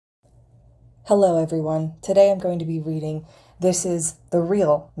Hello everyone, today I'm going to be reading This Is the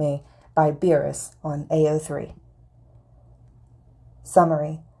Real Me by Beerus on AO3.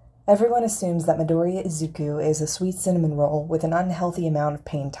 Summary. Everyone assumes that Midoriya Izuku is a sweet cinnamon roll with an unhealthy amount of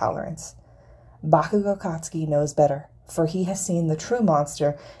pain tolerance. Bakugo Katsuki knows better, for he has seen the true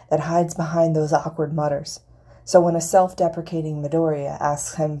monster that hides behind those awkward mutters. So when a self-deprecating Midoriya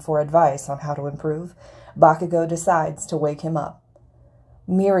asks him for advice on how to improve, Bakugo decides to wake him up.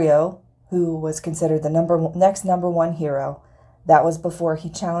 Mirio, who was considered the next number one hero, that was before he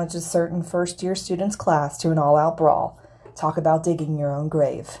challenged a certain first-year student's class to an all-out brawl. Talk about digging your own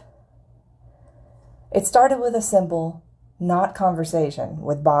grave. It started with a simple, not conversation,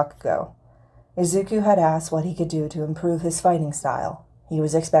 with Bakugo. Izuku had asked what he could do to improve his fighting style. He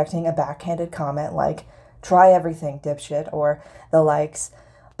was expecting a backhanded comment like, "Try everything, dipshit," or the likes.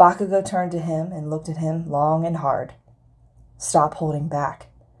 Bakugo turned to him and looked at him long and hard. "Stop holding back,"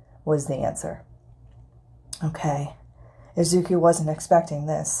 was the answer. Okay, Izuku wasn't expecting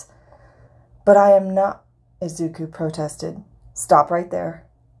this. "But I am not," Izuku protested. "Stop right there."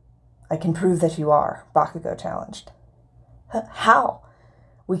 "I can prove that you are," Bakugo challenged. "How?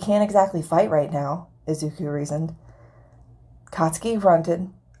 We can't exactly fight right now," Izuku reasoned. Katsuki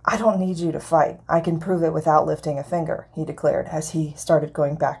grunted. "I don't need you to fight. I can prove it without lifting a finger," he declared as he started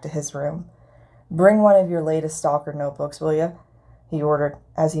going back to his room. "Bring one of your latest stalker notebooks, will you?" he ordered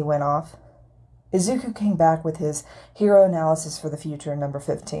as he went off. Izuku came back with his Hero Analysis for the Future, number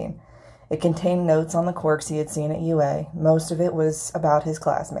 15. It contained notes on the quirks he had seen at UA. Most of it was about his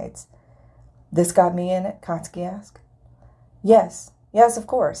classmates. "This got me in it?" Katsuki asked. Yes, of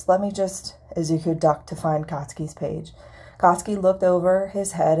course. Let me just..." Izuku ducked to find Katsuki's page. Katsuki looked over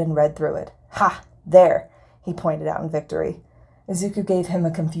his head and read through it. "Ha! There!" he pointed out in victory. Izuku gave him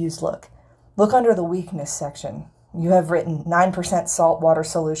a confused look. "Look under the weakness section. You have written 9% salt water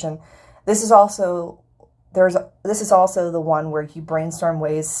solution. This is also the one where you brainstorm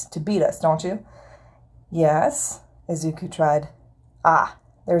ways to beat us, don't you?" "Yes," Izuku tried. "Ah,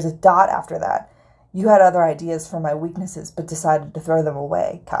 there's a dot after that. You had other ideas for my weaknesses, but decided to throw them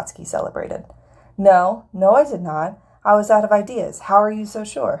away," Katsuki celebrated. No, I did not. I was out of ideas. How are you so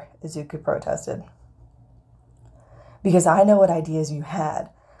sure?" Izuku protested. "Because I know what ideas you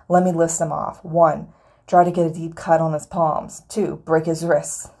had. Let me list them off. 1. Try to get a deep cut on his palms. 2. Break his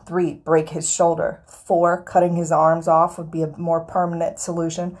wrists. 3. Break his shoulder. 4. Cutting his arms off would be a more permanent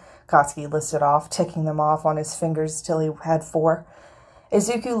solution." Katsuki listed off, ticking them off on his fingers till he had 4.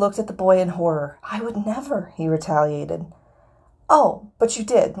 Izuku looked at the boy in horror. "I would never," he retaliated. "Oh, but you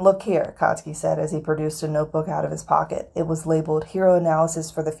did. Look here," Katsuki said as he produced a notebook out of his pocket. It was labeled Hero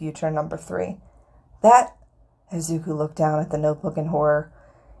Analysis for the Future, number 3. "That..." Izuku looked down at the notebook in horror.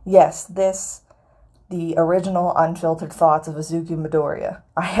 "Yes, this... the original unfiltered thoughts of Izuku Midoriya.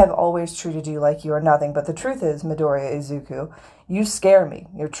 I have always treated you like you are nothing, but the truth is, Midoriya Izuku, you scare me.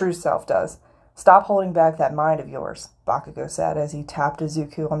 Your true self does. Stop holding back that mind of yours," Bakugo said as he tapped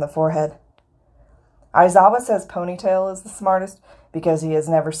Izuku on the forehead. "Aizawa says Ponytail is the smartest because he has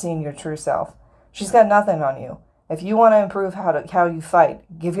never seen your true self. She's got nothing on you. If you want to improve how you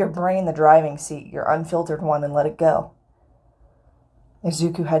fight, give your brain the driving seat, your unfiltered one, and let it go."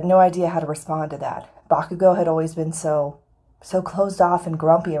 Izuku had no idea how to respond to that. Bakugo had always been so closed off and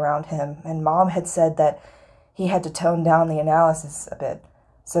grumpy around him, and Mom had said that he had to tone down the analysis a bit,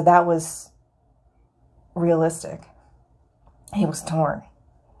 so that was realistic. He was torn.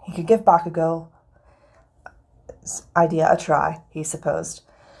 He could give Bakugo's idea a try, he supposed.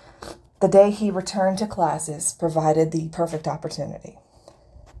 The day he returned to classes provided the perfect opportunity.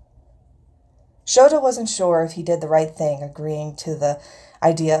 Shota wasn't sure if he did the right thing agreeing to the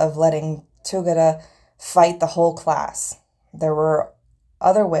idea of letting Togata fight the whole class. There were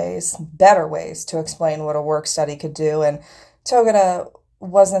other ways, better ways, to explain what a work study could do, and Togata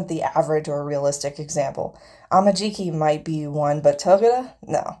wasn't the average or realistic example. Amajiki might be one, but Togata?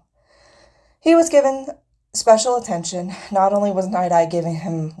 No. He was given special attention. Not only was Night Eye giving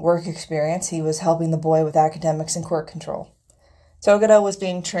him work experience, he was helping the boy with academics and quirk control. Togata was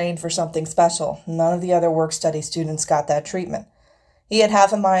being trained for something special. None of the other work study students got that treatment. He had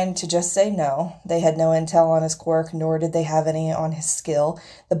half a mind to just say no. They had no intel on his quirk, nor did they have any on his skill.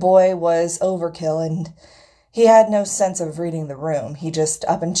 The boy was overkill, and he had no sense of reading the room. He just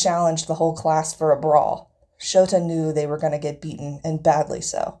up and challenged the whole class for a brawl. Shota knew they were going to get beaten, and badly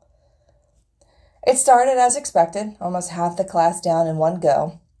so. It started as expected, almost half the class down in one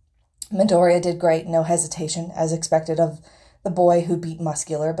go. Midoriya did great, no hesitation, as expected of the boy who beat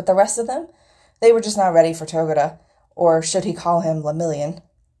Muscular, but the rest of them, they were just not ready for Togata, or should he call him Lemillion.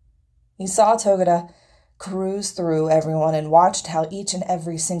 He saw Togata cruised through everyone and watched how each and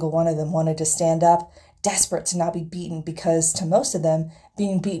every single one of them wanted to stand up, desperate to not be beaten, because to most of them,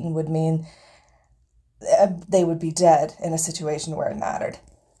 being beaten would mean they would be dead in a situation where it mattered.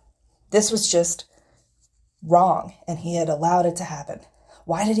 This was just wrong, and he had allowed it to happen.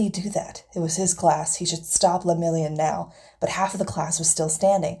 Why did he do that? It was his class. He should stop Lemillion now, but half of the class was still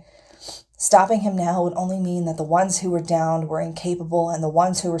standing. Stopping him now would only mean that the ones who were downed were incapable and the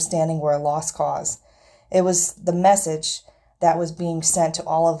ones who were standing were a lost cause. It was the message that was being sent to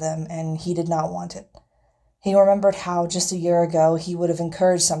all of them, and he did not want it. He remembered how just a year ago he would have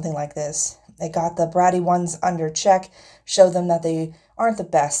encouraged something like this. It got the bratty ones under check, showed them that they aren't the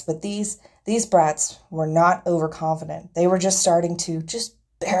best, but these brats were not overconfident. They were just starting to, just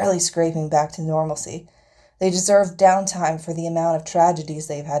barely scraping back to normalcy. They deserved downtime for the amount of tragedies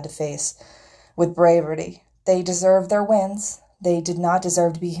they've had to face with bravery. They deserved their wins. They did not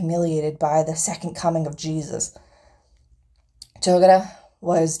deserve to be humiliated by the second coming of Jesus. Togura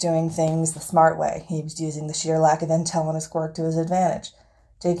was doing things the smart way. He was using the sheer lack of intel on his quirk to his advantage,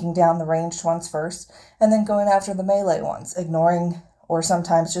 taking down the ranged ones first, and then going after the melee ones, ignoring or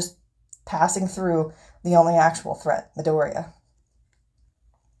sometimes just passing through the only actual threat, Midoriya.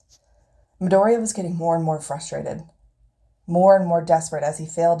 Midoriya was getting more and more frustrated, more and more desperate as he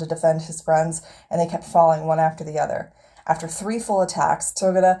failed to defend his friends, and they kept falling one after the other. After 3 full attacks,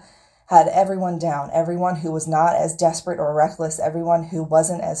 Togura had everyone down, everyone who was not as desperate or reckless, everyone who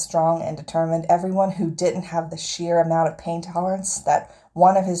wasn't as strong and determined, everyone who didn't have the sheer amount of pain tolerance that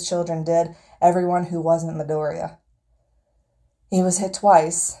one of his children did, everyone who wasn't Midoriya. He was hit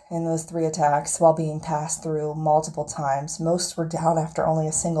twice in those 3 attacks while being passed through multiple times. Most were down after only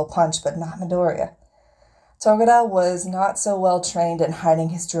a single punch, but not Midoriya. Togura was not so well trained in hiding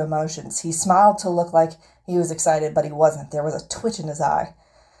his true emotions. He smiled to look like he was excited, but he wasn't. There was a twitch in his eye.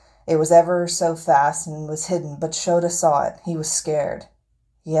 It was ever so fast and was hidden, but Shota saw it. He was scared.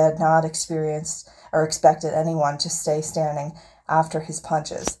 He had not experienced or expected anyone to stay standing after his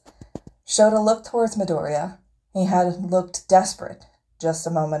punches. Shota looked towards Midoriya. He had looked desperate just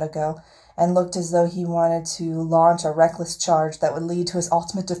a moment ago and looked as though he wanted to launch a reckless charge that would lead to his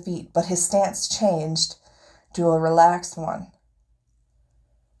ultimate defeat, but his stance changed to a relaxed one.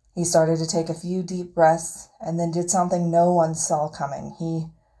 He started to take a few deep breaths and then did something no one saw coming. He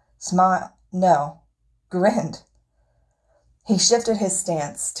grinned. He shifted his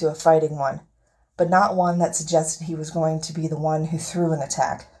stance to a fighting one, but not one that suggested he was going to be the one who threw an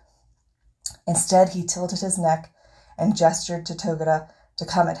attack. Instead, he tilted his neck and gestured to Togura to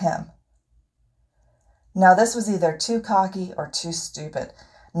come at him. Now, this was either too cocky or too stupid.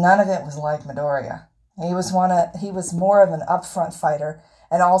 None of it was like Midoriya. He was more of an upfront fighter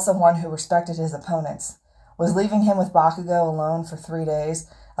and also one who respected his opponents. Was leaving him with Bakugo alone for 3 days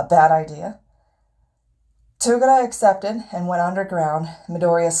a bad idea? Togura accepted and went underground.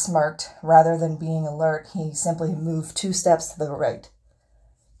 Midoriya smirked. Rather than being alert, he simply moved 2 steps to the right.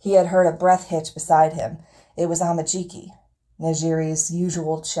 He had heard a breath hitch beside him. It was Amajiki. Nejiri's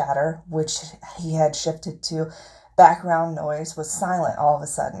usual chatter, which he had shifted to background noise, was silent all of a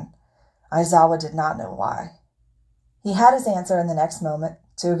sudden. Aizawa did not know why. He had his answer in the next moment.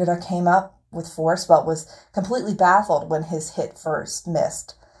 Togura came up with force, but was completely baffled when his hit first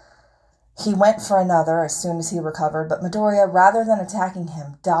missed. He went for another as soon as he recovered, but Midoriya, rather than attacking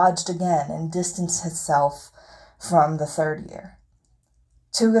him, dodged again and distanced himself from the 3rd year.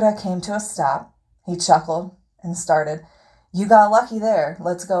 Togura came to a stop. He chuckled and started, "You got lucky there.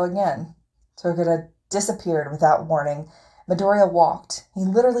 Let's go again." Togura disappeared without warning. Midoriya walked. He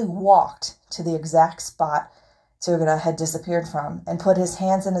literally walked to the exact spot Togura had disappeared from and put his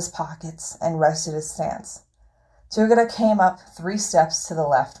hands in his pockets and rested his stance. Togura came up 3 steps to the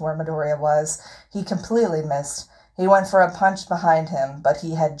left where Midoriya was. He completely missed. He went for a punch behind him, but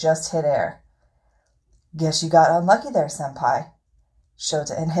he had just hit air. "Guess you got unlucky there, senpai."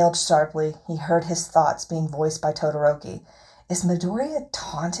 Shota inhaled sharply. He heard his thoughts being voiced by Todoroki. "Is Midoriya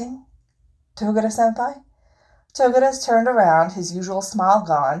taunting Togura-senpai?" Togura turned around, his usual smile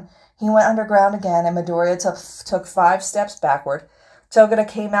gone. He went underground again, and Midoriya took 5 steps backward. Togura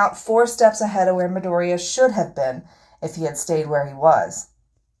came out 4 steps ahead of where Midoriya should have been if he had stayed where he was.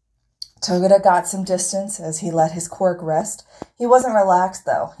 Togura got some distance as he let his quirk rest. He wasn't relaxed,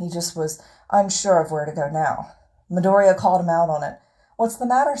 though. He just was unsure of where to go now. Midoriya called him out on it. "What's the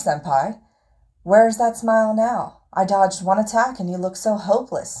matter, senpai? Where's that smile now? I dodged 1 attack and you look so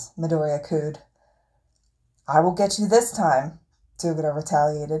hopeless," Midoriya cooed. "I will get you this time." Toguro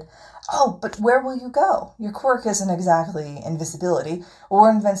retaliated. Oh, but where will you go? Your quirk isn't exactly invisibility or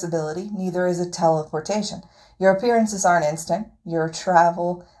invincibility, neither is it teleportation. Your appearances aren't instant. You're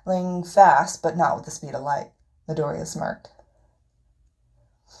traveling fast, but not with the speed of light. Midoriya smirked.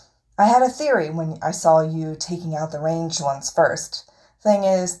 I had a theory when I saw you taking out the ranged ones first. Thing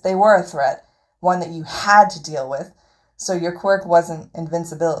is, they were a threat, one that you had to deal with, so your quirk wasn't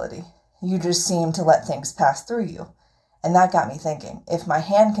invincibility. You just seemed to let things pass through you. And that got me thinking, if my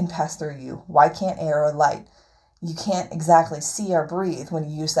hand can pass through you, why can't air or light? You can't exactly see or breathe when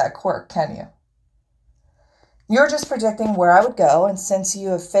you use that quirk, can you? You're just predicting where I would go, and since you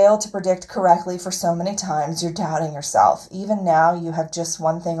have failed to predict correctly for so many times, you're doubting yourself. Even now, you have just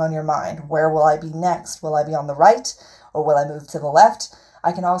one thing on your mind. Where will I be next? Will I be on the right, or will I move to the left?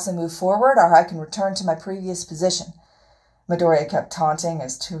 I can also move forward, or I can return to my previous position. Midoriya kept taunting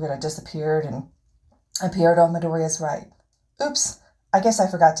as Toguro disappeared and appeared on Midoriya's right. Oops, I guess I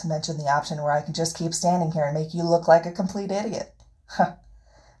forgot to mention the option where I can just keep standing here and make you look like a complete idiot. Huh.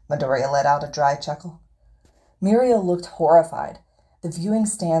 Midoriya let out a dry chuckle. Mirio looked horrified. The viewing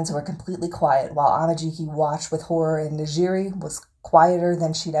stands were completely quiet while Amajiki watched with horror, and Nejiri was quieter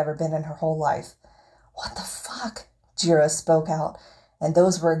than she'd ever been in her whole life. What the fuck? Jiro spoke out, and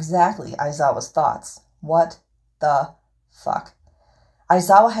those were exactly Aizawa's thoughts. What the fuck?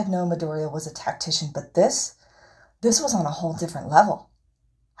 Aizawa had known Midoriya was a tactician, but this was on a whole different level.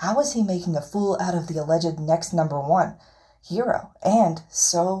 How was he making a fool out of the alleged next #1 hero, and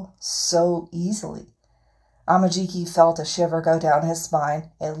so easily? Amajiki felt a shiver go down his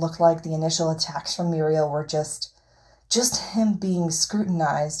spine. It looked like the initial attacks from Mirio were just him being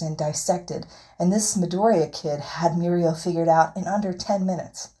scrutinized and dissected, and this Midoriya kid had Mirio figured out in under 10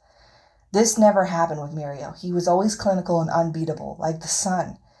 minutes. This never happened with Mirio. He was always clinical and unbeatable, like the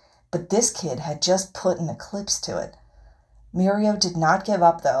sun. But this kid had just put an eclipse to it. Mirio did not give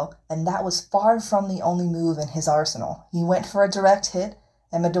up, though, and that was far from the only move in his arsenal. He went for a direct hit,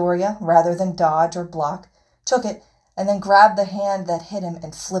 and Midoriya, rather than dodge or block, took it, and then grabbed the hand that hit him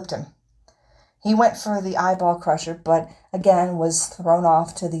and flipped him. He went for the eyeball crusher, but again was thrown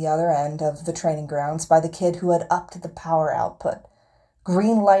off to the other end of the training grounds by the kid who had upped the power output.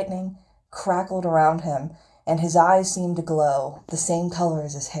 Green lightning crackled around him, and his eyes seemed to glow, the same color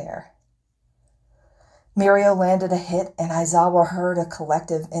as his hair. Mirio landed a hit, and Aizawa heard a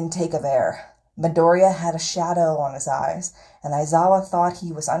collective intake of air. Midoriya had a shadow on his eyes, and Aizawa thought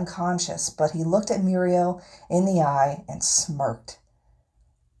he was unconscious, but he looked at Mirio in the eye and smirked.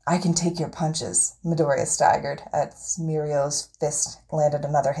 I can take your punches, Midoriya staggered as Mirio's fist landed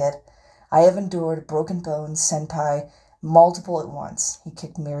another hit. I have endured broken bones, senpai, multiple at once. He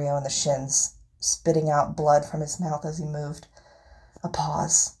kicked Mirio in the shins, spitting out blood from his mouth as he moved. A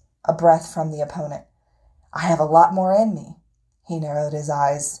pause, a breath from the opponent. I have a lot more in me. He narrowed his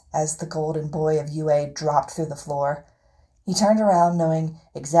eyes as the golden boy of UA dropped through the floor. He turned around, knowing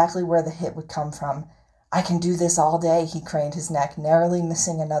exactly where the hit would come from. I can do this all day, he craned his neck, narrowly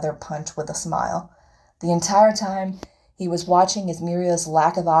missing another punch with a smile. The entire time, he was watching as Mirio's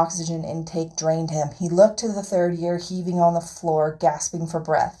lack of oxygen intake drained him. He looked to the third year, heaving on the floor, gasping for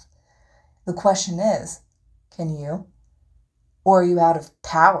breath. The question is, can you? Or are you out of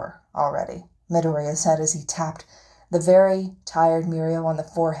power already? Midoriya said as he tapped the very tired Mirio on the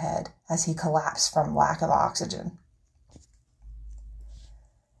forehead as he collapsed from lack of oxygen.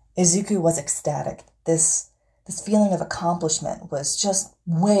 Izuku was ecstatic. This feeling of accomplishment was just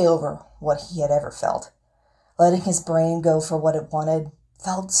way over what he had ever felt. Letting his brain go for what it wanted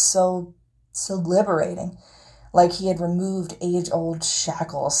felt so liberating, like he had removed age-old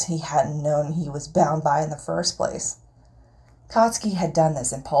shackles he hadn't known he was bound by in the first place. Katsuki had done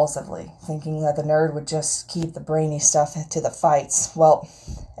this impulsively, thinking that the nerd would just keep the brainy stuff to the fights. Well,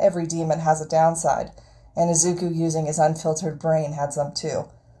 every demon has a downside, and Izuku using his unfiltered brain had some too.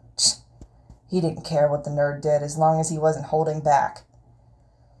 He didn't care what the nerd did as long as he wasn't holding back.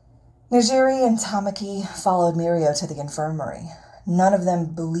 Nejiri and Tamaki followed Mirio to the infirmary, none of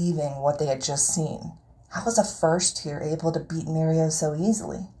them believing what they had just seen. How was a first year able to beat Mirio so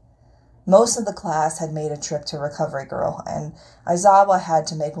easily? Most of the class had made a trip to Recovery Girl, and Aizawa had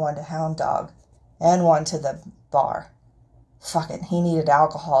to make one to Hound Dog, and one to the bar. Fuck it, he needed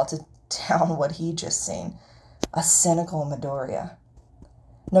alcohol to down what he'd just seen. A cynical Midoriya.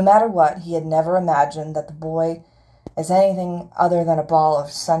 No matter what, he had never imagined that the boy as anything other than a ball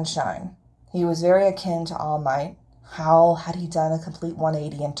of sunshine. He was very akin to All Might. How had he done a complete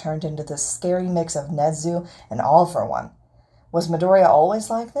 180 and turned into this scary mix of Nezu and All for One? Was Midoriya always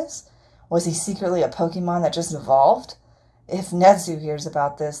like this? Was he secretly a Pokemon that just evolved? If Nezu hears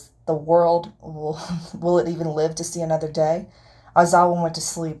about this, the world will it even live to see another day? Aizawa went to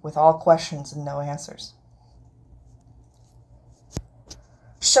sleep with all questions and no answers.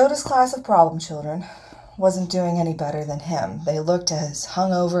 Shota's class of problem children wasn't doing any better than him. They looked as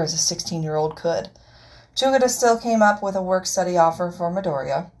hungover as a 16-year-old could. Chugata still came up with a work-study offer for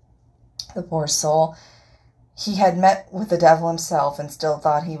Midoriya. The poor soul. He had met with the devil himself and still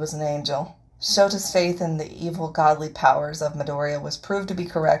thought he was an angel. Shota's faith in the evil godly powers of Midoriya was proved to be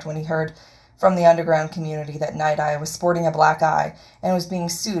correct when he heard from the underground community that Night Eye was sporting a black eye and was being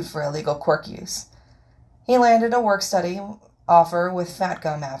sued for illegal quirk use. He landed a work-study offer with Fat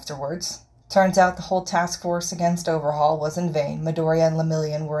Gum afterwards. Turns out the whole task force against Overhaul was in vain. Midoriya and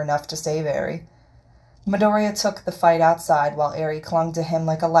Lemillion were enough to save Eri. Midoriya took the fight outside while Eri clung to him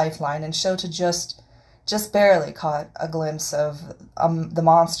like a lifeline, and Shota just barely caught a glimpse of the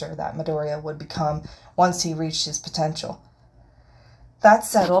monster that Midoriya would become once he reached his potential. That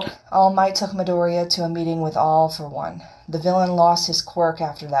settled, All Might took Midoriya to a meeting with All for One. The villain lost his quirk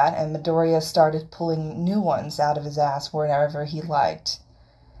after that, and Midoriya started pulling new ones out of his ass whenever he liked.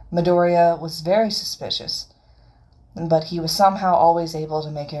 Midoriya was very suspicious, but he was somehow always able to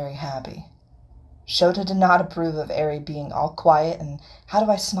make Eri happy. Shota did not approve of Eri being all quiet and how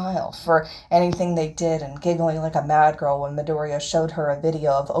do I smile for anything they did and giggling like a mad girl when Midoriya showed her a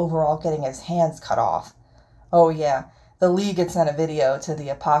video of Overall getting his hands cut off. Oh yeah, the League had sent a video to the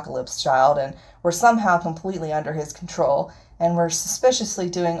Apocalypse Child and were somehow completely under his control and were suspiciously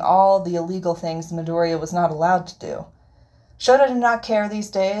doing all the illegal things Midoriya was not allowed to do. Shota did not care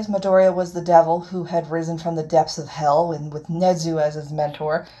these days. Midoriya was the devil who had risen from the depths of hell, and with Nezu as his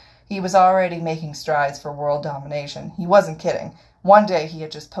mentor, he was already making strides for world domination. He wasn't kidding. One day he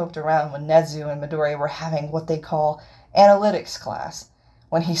had just poked around when Nezu and Midoriya were having what they call analytics class,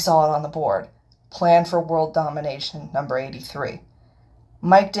 when he saw it on the board. Plan for world domination, number 83.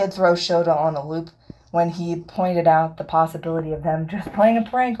 Mike did throw Shota on a loop when he pointed out the possibility of them just playing a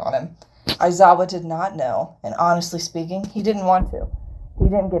prank on him. Aizawa did not know, and honestly speaking, he didn't want to. He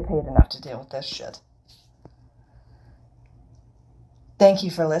didn't get paid enough to deal with this shit. Thank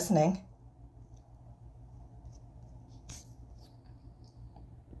you for listening.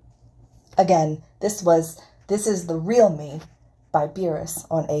 Again, this is The Real Me by Beerus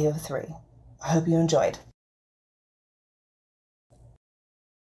on AO3. I hope you enjoyed.